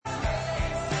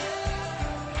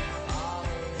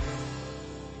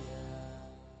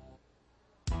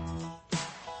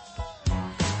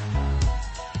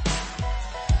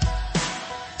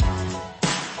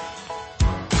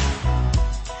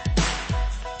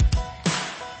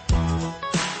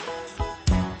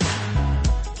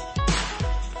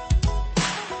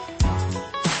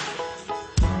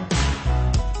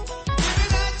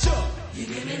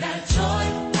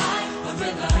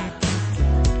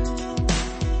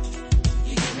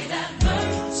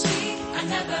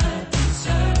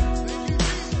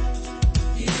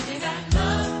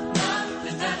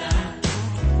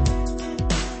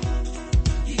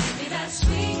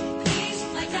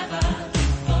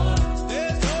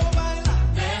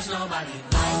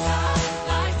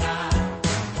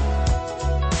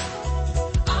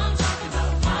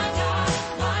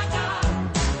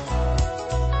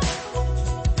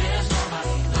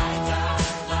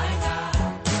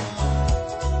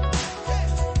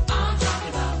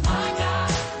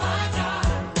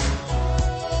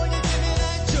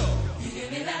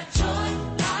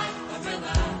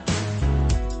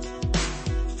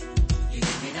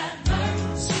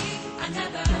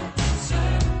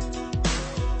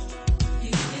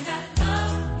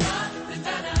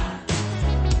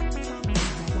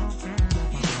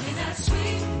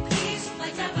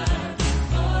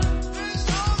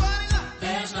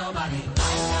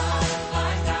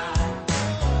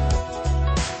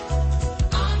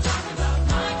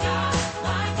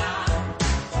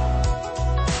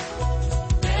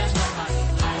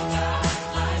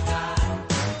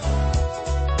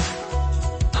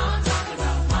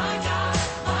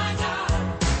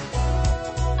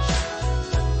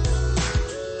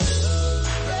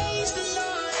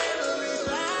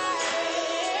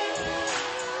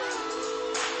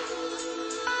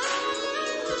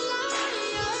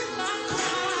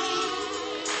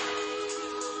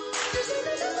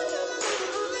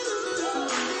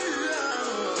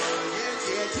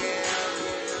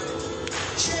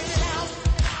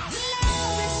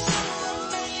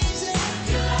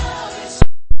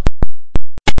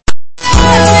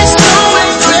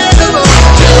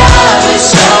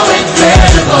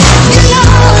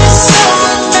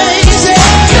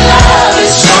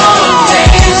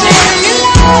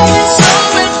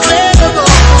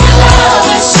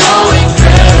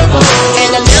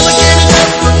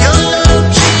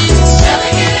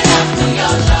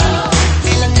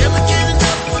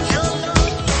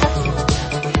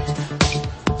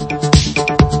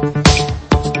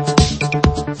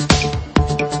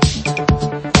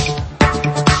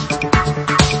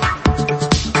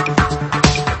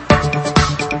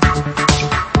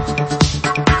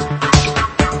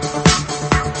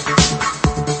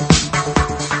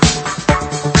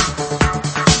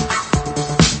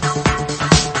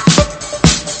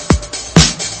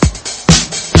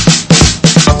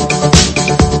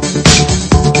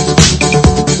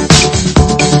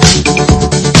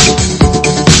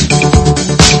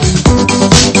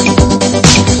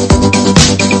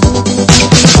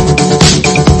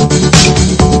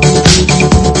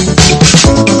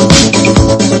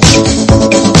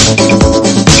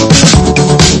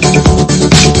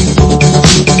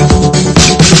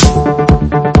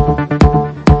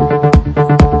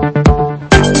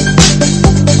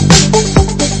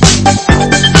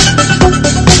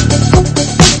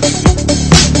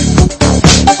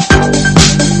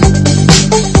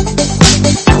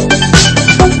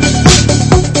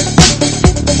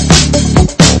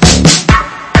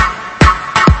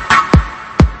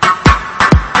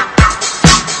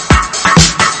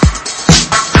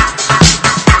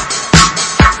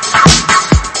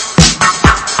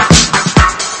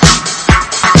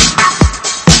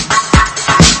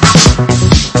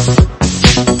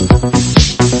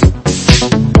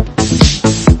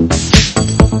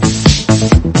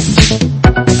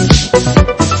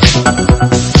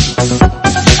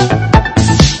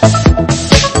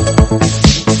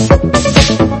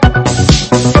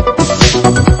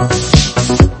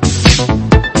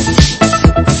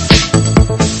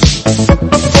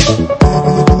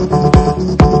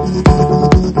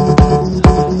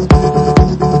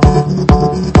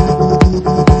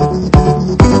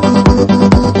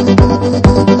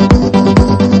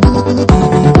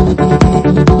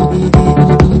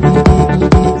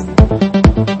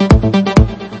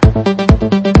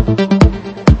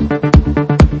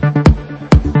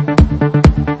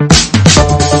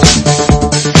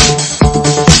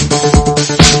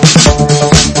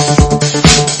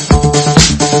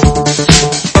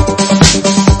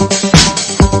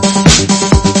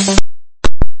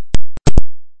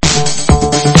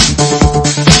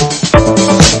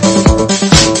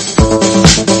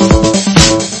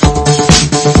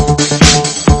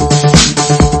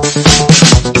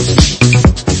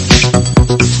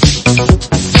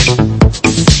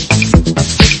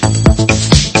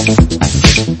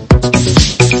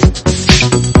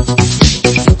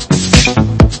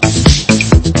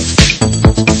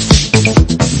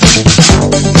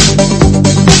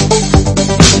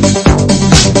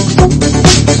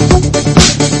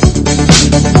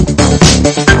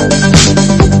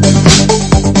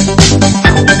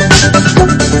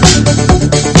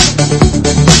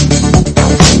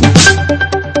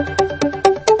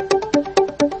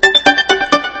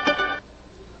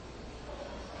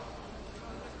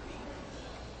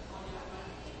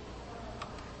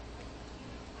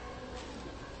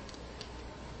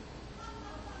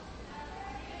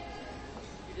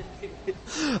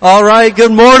All right,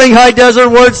 good morning, High Desert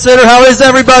Word Center. How is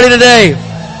everybody today?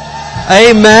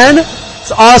 Amen.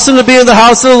 It's awesome to be in the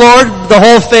house of the Lord, the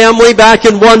whole family back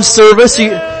in one service. You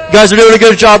guys are doing a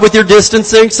good job with your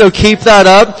distancing, so keep that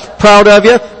up. Proud of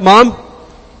you. Mom?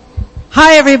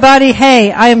 Hi everybody.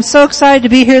 Hey, I am so excited to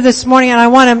be here this morning, and I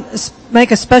want to make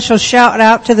a special shout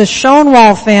out to the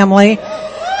Schoenwall family.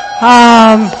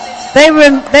 They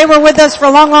were with us for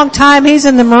a long, long time. He's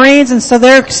in the Marines, and so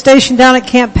they're stationed down at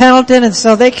Camp Pendleton, and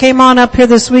so they came on up here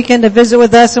this weekend to visit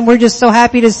with us, and we're just so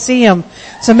happy to see them.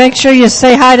 So make sure you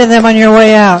say hi to them on your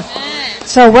way out.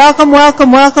 So welcome,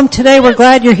 welcome, welcome. Today we're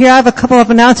glad you're here. I have a couple of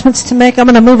announcements to make. I'm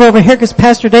going to move over here because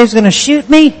Pastor Dave's going to shoot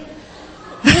me.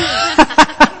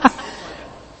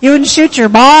 You wouldn't shoot your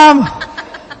mom?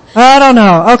 I don't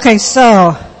know. Okay,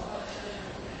 so...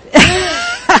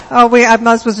 I'm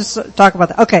not supposed to talk about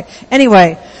that. Okay.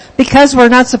 Anyway, because we're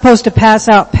not supposed to pass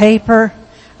out paper,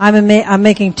 I'm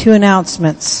making two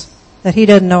announcements that he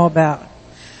doesn't know about.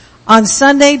 On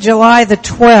Sunday, July the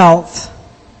 12th,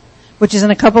 which is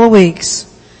in a couple of weeks,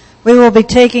 we will be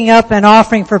taking up an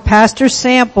offering for Pastor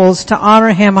Samples to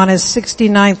honor him on his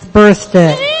 69th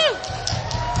birthday.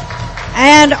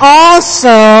 And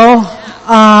also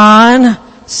on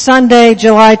Sunday,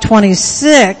 July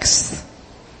 26th,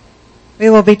 we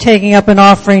will be taking up an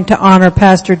offering to honor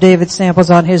Pastor David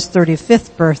Samples on his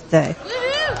 35th birthday.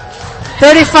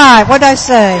 35, what did I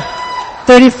say?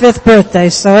 35th birthday.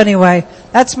 So anyway,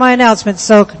 that's my announcement.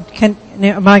 So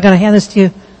am I going to hand this to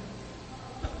you?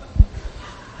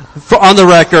 On the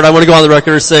record, I want to go on the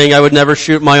record as saying I would never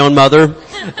shoot my own mother,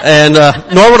 and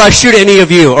nor would I shoot any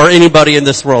of you or anybody in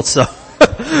this world. So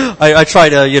I try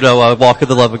to, walk in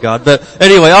the love of God. But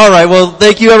anyway, all right. Well,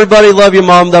 thank you, everybody. Love you,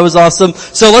 Mom. That was awesome.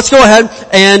 So let's go ahead,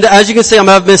 and as you can see, I'm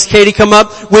gonna have Miss Katie come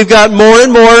up. We've got more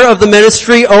and more of the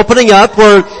ministry opening up.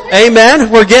 We're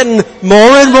getting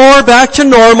more and more back to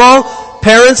normal.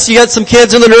 Parents, you got some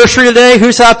kids in the nursery today.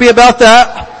 Who's happy about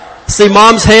that? See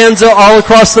Mom's hands all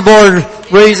across the board.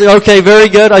 Okay, very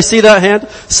good. I see that hand.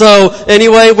 So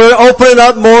anyway, we're opening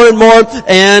up more and more,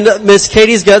 and Miss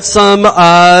Katie's got some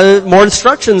more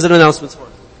instructions and announcements for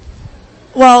us.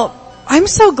 Well, I'm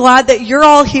so glad that you're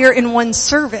all here in one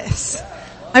service.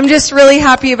 I'm just really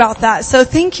happy about that. So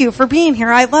thank you for being here.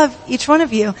 I love each one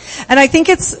of you. And I think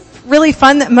it's really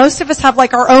fun that most of us have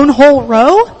like our own whole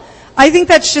row. I think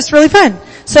that's just really fun.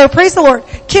 So praise the Lord.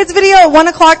 Kids video at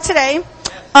 1:00 today.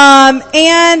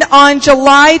 And on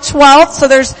July 12th, so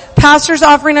there's pastor's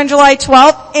offering on July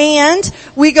 12th, and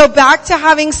we go back to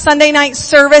having Sunday night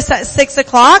service at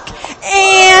 6:00,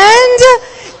 and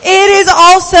it is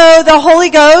also the Holy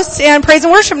Ghost and praise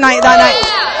and worship night that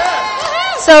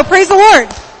night. So praise the Lord.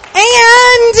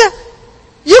 And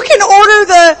you can order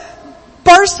the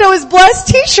Barstow is Blessed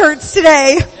t-shirts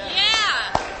today.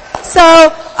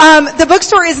 So, the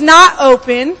bookstore is not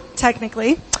open,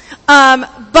 technically,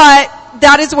 but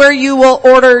that is where you will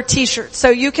order t-shirts. So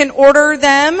you can order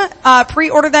them,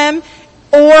 pre-order them,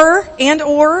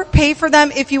 or pay for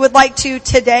them if you would like to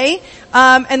today.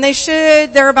 And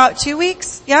they're about 2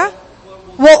 weeks, yeah?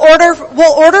 We'll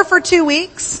order for 2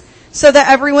 weeks so that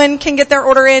everyone can get their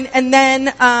order in, and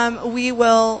then, we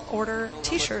will order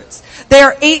t-shirts. They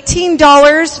are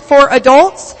 $18 for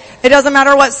adults. It doesn't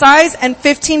matter what size, and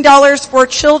 $15 for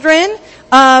children,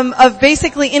 of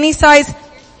basically any size,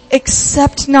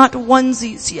 except not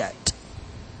onesies yet.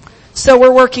 So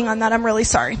we're working on that. I'm really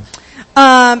sorry.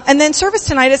 And then service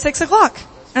tonight at 6:00.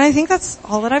 And I think that's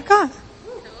all that I've got.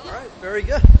 All right. Very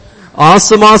good.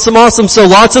 Awesome, awesome, awesome. So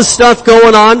lots of stuff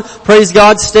going on. Praise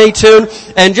God. Stay tuned.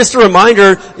 And just a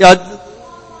reminder,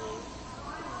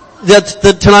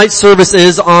 that tonight's service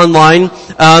is online,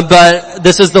 but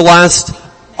this is the last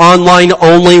online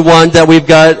only one that we've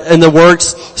got in the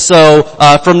works. So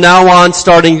from now on,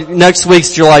 starting next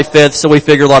week's July 5th, so we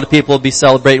figure a lot of people will be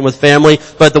celebrating with family.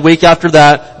 But the week after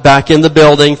that, back in the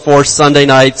building for Sunday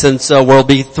nights, and so we'll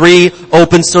be 3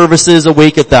 open services a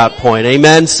week at that point.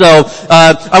 Amen. So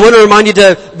I want to remind you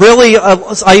to really,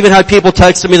 I even had people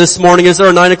texting me this morning, is there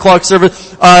a 9:00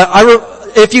 service?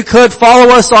 If you could, follow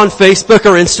us on Facebook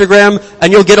or Instagram,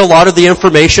 and you'll get a lot of the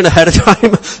information ahead of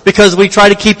time, because we try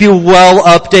to keep you well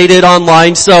updated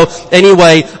online. So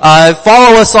anyway,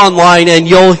 follow us online, and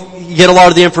you'll get a lot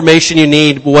of the information you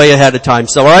need way ahead of time.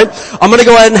 So alright, I'm gonna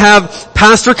go ahead and have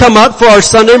Pastor come up for our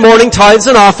Sunday morning tithes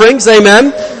and offerings.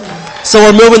 Amen. So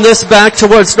we're moving this back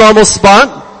to its normal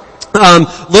spot.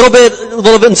 Little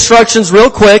bit instructions real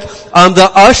quick.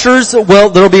 The ushers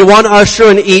there'll be one usher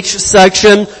in each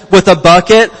section with a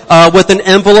bucket, with an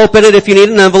envelope in it. If you need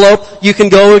an envelope, you can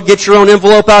go and get your own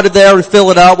envelope out of there and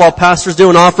fill it out while pastor's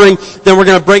doing offering. Then we're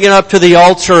gonna bring it up to the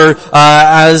altar,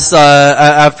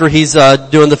 after he's,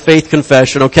 doing the faith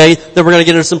confession, okay? Then we're gonna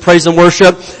get into some praise and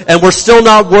worship. And we're still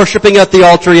not worshiping at the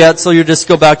altar yet, so you just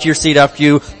go back to your seat after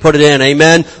you put it in.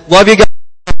 Amen. Love you guys.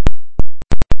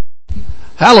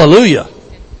 Hallelujah.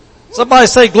 Somebody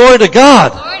say glory to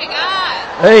God. Glory to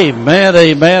God. Amen,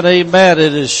 amen, amen.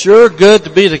 It is sure good to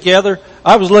be together.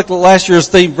 I was looking at last year's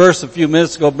theme verse a few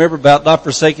minutes ago. Remember about not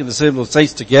forsaking the assembly of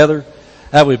saints together?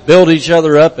 How we build each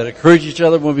other up and encourage each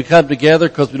other when we come together,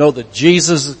 because we know that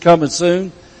Jesus is coming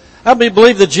soon. How many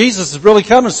believe that Jesus is really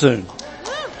coming soon?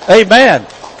 Amen.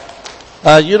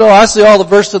 I see all the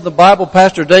verses in the Bible.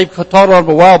 Pastor Dave taught on them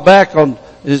a while back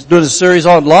is doing a series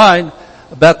online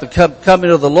about the coming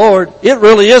of the Lord. It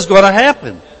really is going to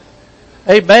happen.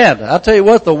 Amen. I'll tell you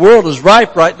what, the world is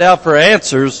ripe right now for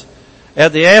answers,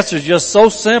 and the answer is just so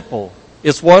simple.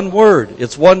 It's one word.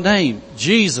 It's one name.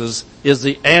 Jesus is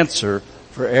the answer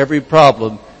for every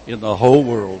problem in the whole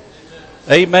world.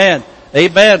 Amen.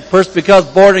 Amen. First, because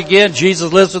born again,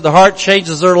 Jesus lives in the heart,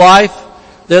 changes their life.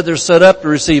 Then they're set up to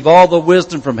receive all the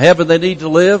wisdom from heaven they need to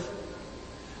live.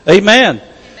 Amen.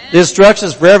 The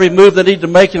instructions for every move they need to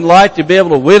make in life to be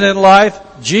able to win in life.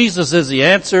 Jesus is the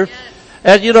answer.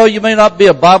 And you know, you may not be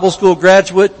a Bible school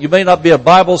graduate, you may not be a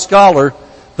Bible scholar,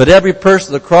 but every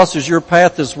person that crosses your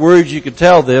path this words, you can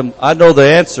tell them, I know the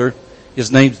answer.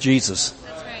 His name's Jesus.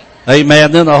 That's right.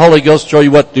 Amen. Then the Holy Ghost will show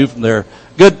you what to do from there.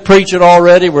 Good preaching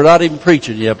already. We're not even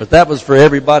preaching yet, but that was for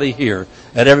everybody here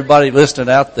and everybody listening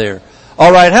out there.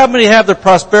 All right. How many have the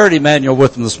prosperity manual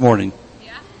with them this morning?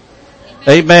 Yeah.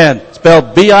 Amen.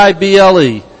 Spelled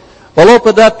B-I-B-L-E. Well,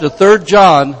 open up to 3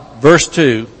 John verse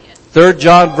 2. 3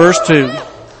 John verse 2.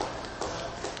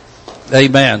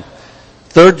 Amen.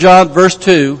 3 John verse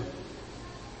 2.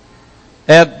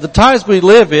 And the times we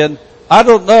live in, I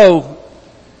don't know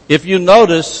if you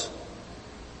notice,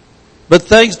 but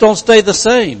things don't stay the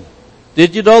same.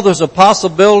 Did you know there's a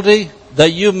possibility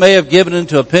that you may have given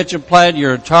into a pension plan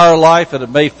your entire life and it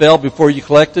may fail before you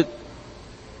collect it?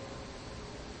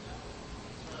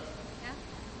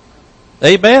 Yeah.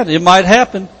 Amen. It might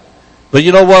happen. But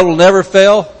you know what will never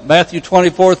fail? Matthew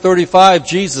 24:35,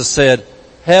 Jesus said,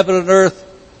 heaven and earth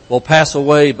will pass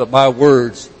away, but my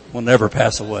words will never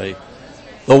pass away.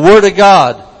 The Word of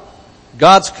God,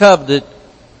 God's covenant,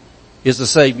 is the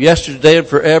same yesterday and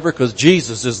forever because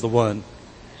Jesus is the one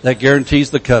that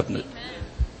guarantees the covenant.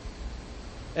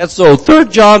 And so 3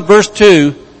 John verse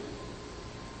 2,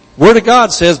 Word of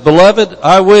God says, Beloved,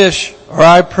 I wish or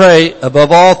I pray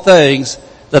above all things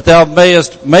that thou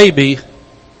mayest maybe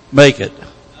make it. No.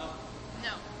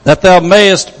 That thou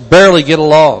mayest barely get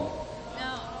along.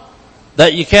 No.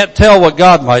 That you can't tell what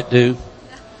God might do.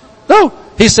 No.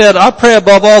 He said, I pray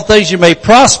above all things you may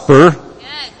prosper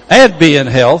Yes. and be in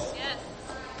health. Yes.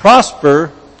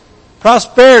 Prosper.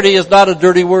 Prosperity is not a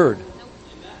dirty word.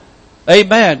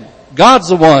 Amen. God's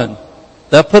the one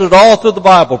that put it all through the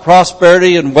Bible.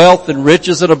 Prosperity and wealth and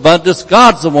riches and abundance.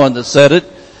 God's the one that said it.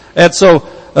 And so,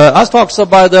 I was talking to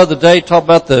somebody the other day, talking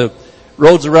about the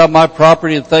roads around my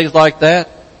property and things like that.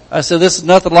 I said, this is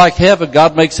nothing like heaven.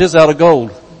 God makes his out of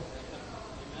gold.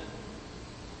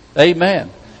 Amen.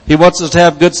 He wants us to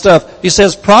have good stuff. He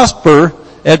says, prosper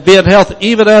and be in health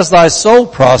even as thy soul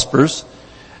prospers.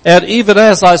 And even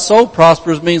as thy soul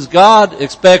prospers means God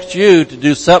expects you to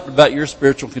do something about your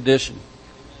spiritual condition,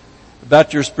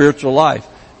 about your spiritual life.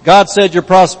 God said your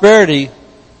prosperity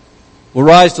will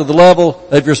rise to the level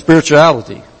of your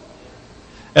spirituality.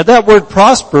 And that word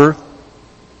prosper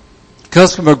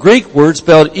comes from a Greek word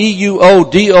spelled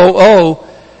E-U-O-D-O-O,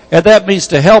 and that means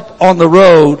to help on the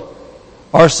road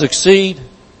or succeed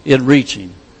in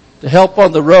reaching. To help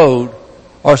on the road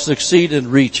or succeed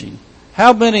in reaching.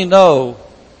 How many know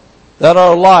that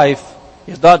our life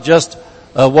is not just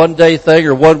a one-day thing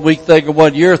or one-week thing or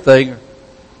one-year thing?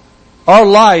 Our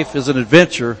life is an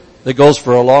adventure that goes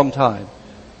for a long time.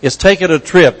 It's taking a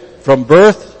trip from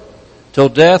birth till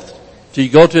death till you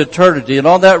go to eternity. And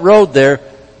on that road there,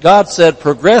 God said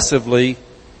progressively,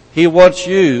 He wants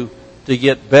you to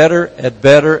get better and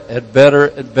better and better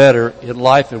and better in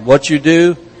life in what you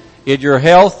do, in your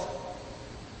health,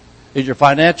 in your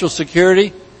financial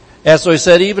security. And so He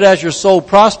said, even as your soul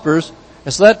prospers.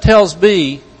 And so that tells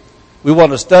me we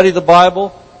want to study the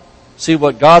Bible, see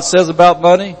what God says about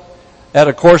money. And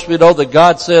of course we know that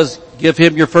God says, give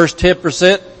Him your first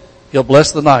 10%, He'll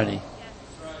bless the 90.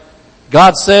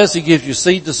 God says He gives you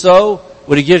seed to sow.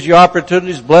 When He gives you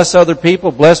opportunities, bless other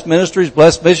people, bless ministries,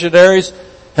 bless missionaries,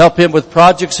 help Him with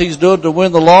projects He's doing to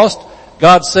win the lost.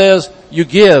 God says you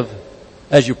give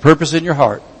as you purpose in your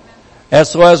heart. And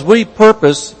so as we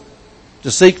purpose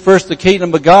to seek first the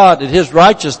kingdom of God and His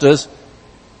righteousness,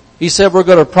 He said we're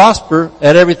going to prosper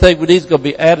and everything we need is going to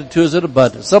be added to us in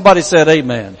abundance. Somebody said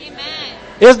amen. Amen.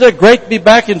 Isn't it great to be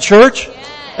back in church? Yes.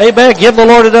 Amen. Give the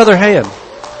Lord another hand.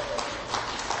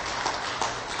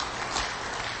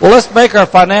 Well, let's make our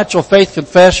financial faith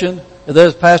confession. And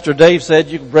as Pastor Dave said,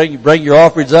 you can bring your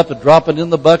offerings up and drop it in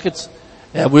the buckets.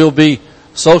 And we'll be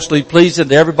socially pleasing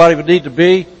to everybody we need to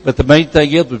be. But the main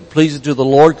thing is we're pleasing to the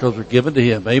Lord because we're given to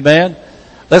Him. Amen.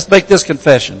 Let's make this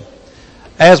confession.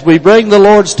 As we bring the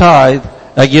Lord's tithe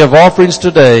and give offerings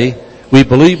today, we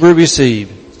believe we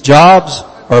receive jobs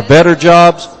or better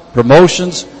jobs,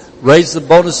 promotions, raise the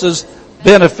bonuses,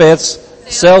 benefits,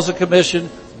 sales and commission,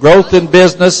 growth in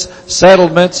business,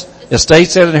 settlements,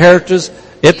 estates and inheritance,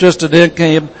 interest and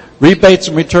income, rebates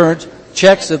and returns,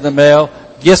 checks in the mail,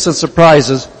 gifts and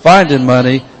surprises, finding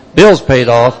money, bills paid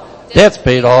off, debts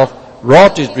paid off,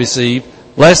 royalties received,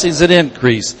 blessings and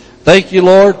increase. Thank you,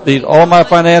 Lord, meet all my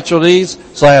financial needs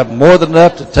so I have more than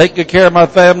enough to take good care of my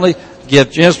family,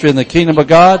 give generously in the kingdom of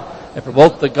God, and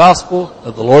promote the gospel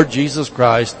of the Lord Jesus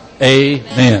Christ.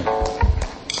 Amen.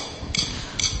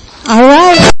 All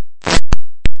right.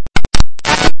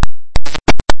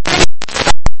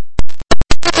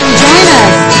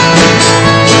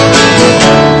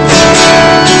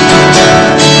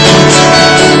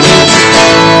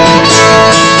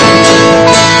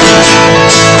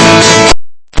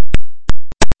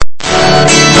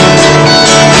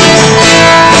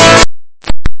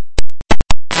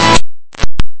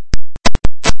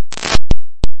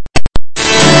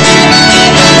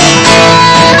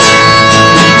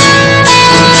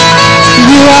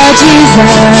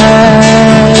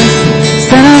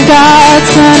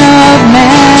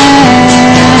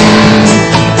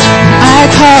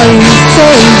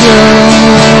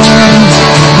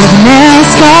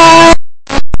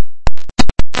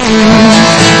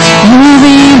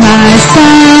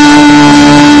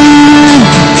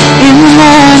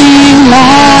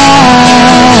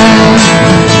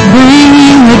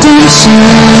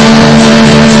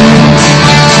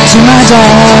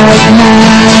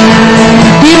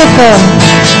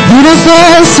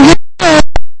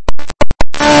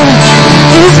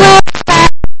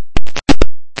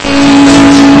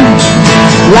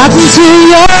 into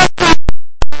your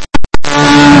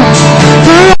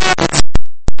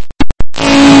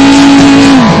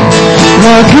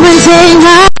Lord, come and take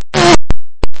my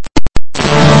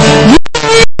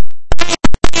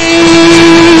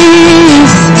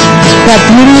peace. That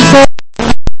beautiful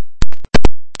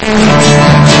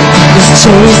is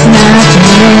chasing after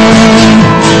me.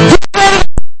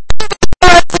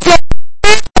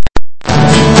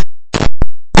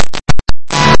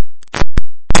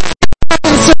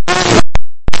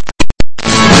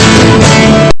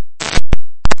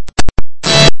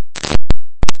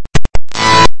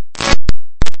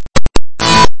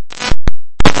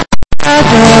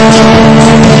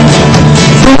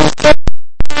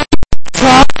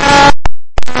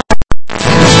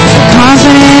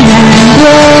 Confident and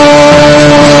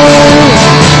brave,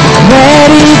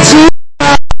 ready to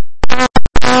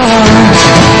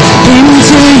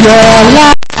into your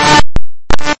life.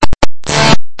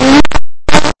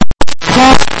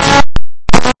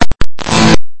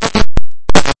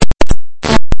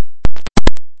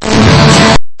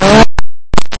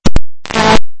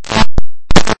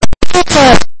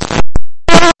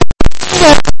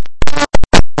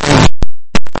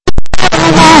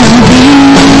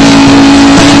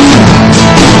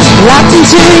 Locked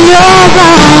into your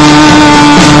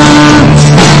arms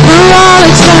for all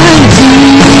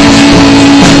eternity.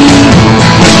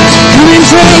 Come and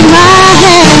take my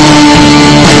hand.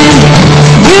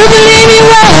 You can lead me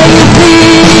where you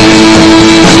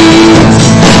please.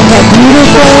 That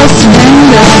beautiful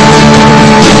surrender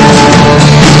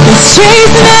is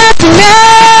chasing after me.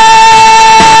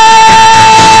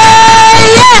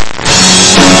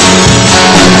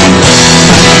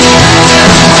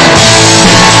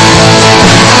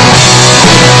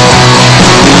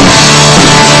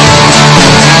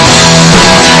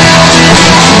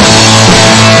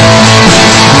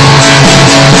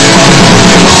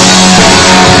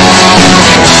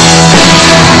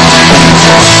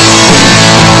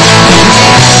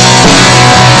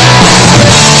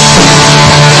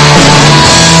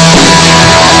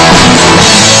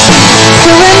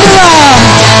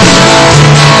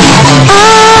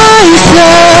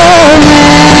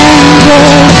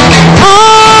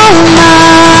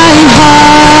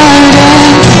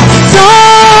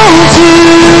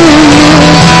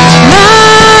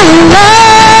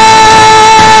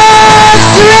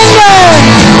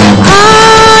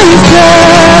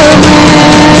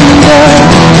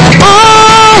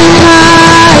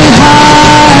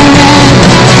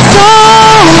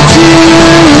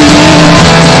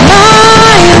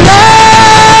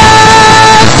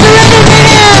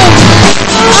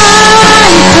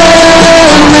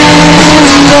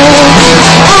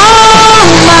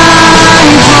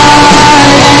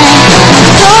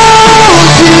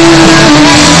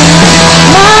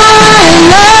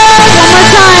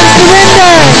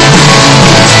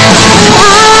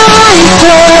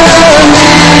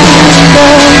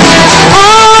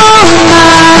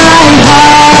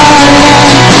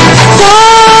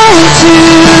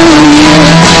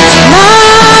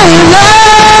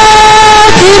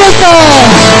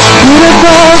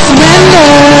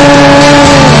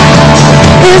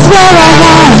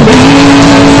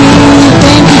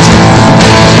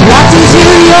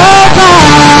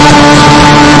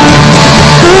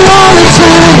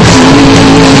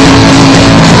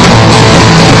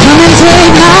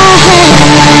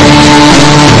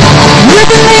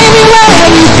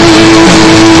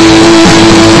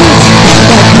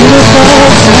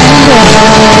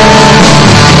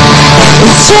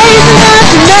 Chasing